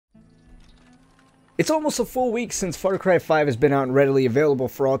It's almost a full week since Far Cry 5 has been out and readily available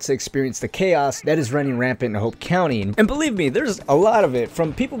for all to experience the chaos that is running rampant in Hope County. And believe me, there's a lot of it,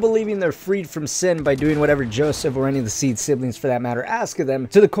 from people believing they're freed from sin by doing whatever Joseph or any of the Seed siblings for that matter ask of them,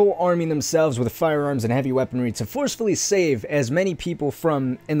 to the Cole arming themselves with firearms and heavy weaponry to forcefully save as many people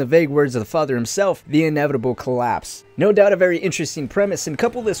from, in the vague words of the father himself, the inevitable collapse. No doubt a very interesting premise, and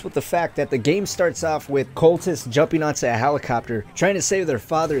couple this with the fact that the game starts off with cultists jumping onto a helicopter trying to save their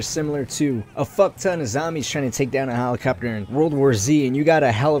father, similar to a fuck ton of zombies trying to take down a helicopter in World War Z, and you got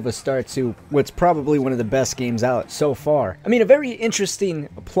a hell of a start to what's probably one of the best games out so far. I mean, a very interesting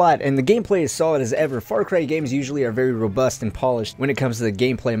plot, and the gameplay is solid as ever. Far Cry games usually are very robust and polished when it comes to the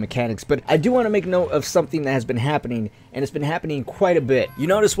gameplay mechanics, but I do want to make note of something that has been happening, and it's been happening quite a bit. You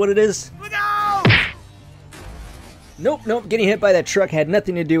notice what it is? Nope, getting hit by that truck had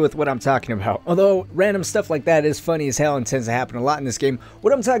nothing to do with what I'm talking about. Although, random stuff like that is funny as hell and tends to happen a lot in this game.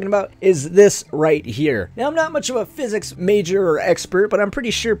 What I'm talking about is this right here. Now, I'm not much of a physics major or expert, but I'm pretty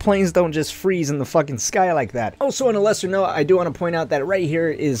sure planes don't just freeze in the fucking sky like that. Also, on a lesser note, I do want to point out that right here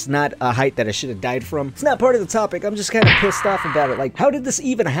is not a height that I should have died from. It's not part of the topic. I'm just kind of pissed off about it. Like, how did this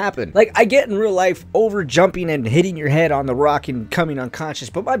even happen? Like, I get in real life over jumping and hitting your head on the rock and coming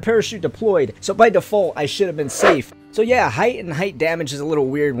unconscious, but my parachute deployed, so by default, I should have been safe. So yeah, height and height damage is a little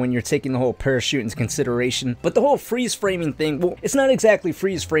weird when you're taking the whole parachute into consideration, but the whole freeze framing thing, well, it's not exactly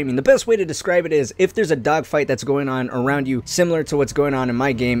freeze framing. The best way to describe it is if there's a dogfight that's going on around you similar to what's going on in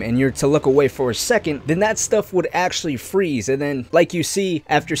my game and you're to look away for a second, then that stuff would actually freeze, and then like you see,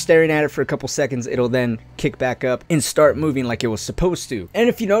 after staring at it for a couple seconds, it'll then kick back up and start moving like it was supposed to. And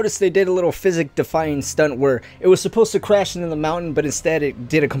if you notice, they did a little physics defying stunt where it was supposed to crash into the mountain, but instead it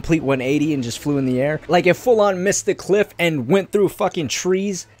did a complete 180 and just flew in the air. Like it full on missed the cliff and went through fucking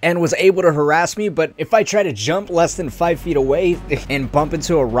trees and was able to harass me, but if I try to jump less than 5 feet away and bump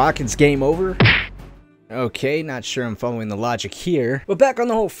into a rock, it's game over. Okay, not sure I'm following the logic here. But back on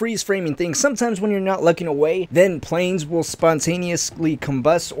the whole freeze framing thing, sometimes when you're not looking away, then planes will spontaneously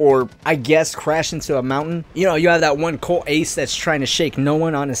combust or, I guess, crash into a mountain. You know, you have that one Colt Ace that's trying to shake no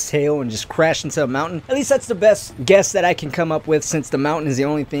one on his tail and just crash into a mountain. At least that's the best guess that I can come up with, since the mountain is the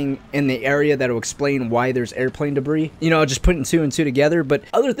only thing in the area that will explain why there's airplane debris. You know, just putting two and two together. But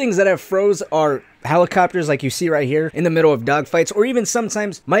other things that have froze are helicopters like you see right here in the middle of dogfights, or even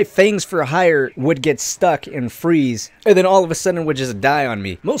sometimes my fangs for hire would get stuck and freeze and then all of a sudden would just die on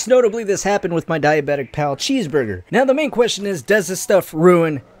me. Most notably, this happened with my diabetic pal Cheeseburger. Now the main question is, does this stuff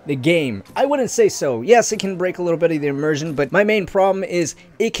ruin the game? I wouldn't say so. Yes, it can break a little bit of the immersion, but my main problem is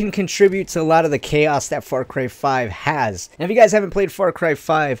it can contribute to a lot of the chaos that Far Cry 5 has. Now, if you guys haven't played Far Cry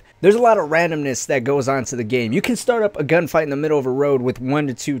 5, there's a lot of randomness that goes on to the game. You can start up a gunfight in the middle of a road with 1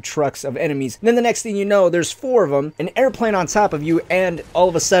 to 2 trucks of enemies, and then the next thing you know, there's 4 of them, an airplane on top of you, and all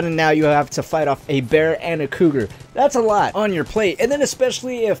of a sudden now you have to fight off a bear and a cougar. That's a lot on your plate. And then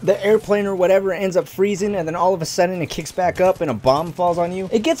especially if the airplane or whatever ends up freezing and then all of a sudden it kicks back up and a bomb falls on you,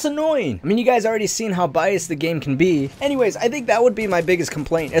 it gets annoying. I mean, you guys already seen how biased the game can be. Anyways, I think that would be my biggest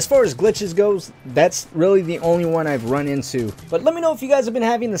complaint. As far as glitches goes, that's really the only one I've run into. But let me know if you guys have been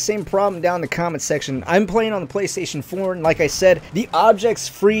having the same problem down in the comment section. I'm playing on the PlayStation 4, and like I said, the objects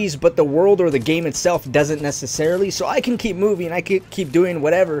freeze, but the world or the game itself doesn't necessarily, so I can keep moving, I can keep doing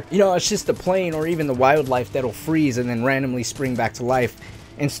whatever. You know, it's just the plane or even the wildlife that'll freeze and then randomly spring back to life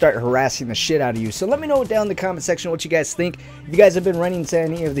and start harassing the shit out of you. So let me know down in the comment section what you guys think. If you guys have been running into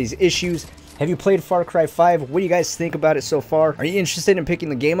any of these issues, have you played Far Cry 5? What do you guys think about it so far? Are you interested in picking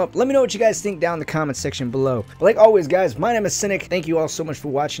the game up? Let me know what you guys think down in the comment section below. But like always, guys, my name is Cynic. Thank you all so much for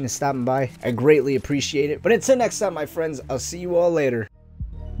watching and stopping by. I greatly appreciate it. But until next time, my friends, I'll see you all later.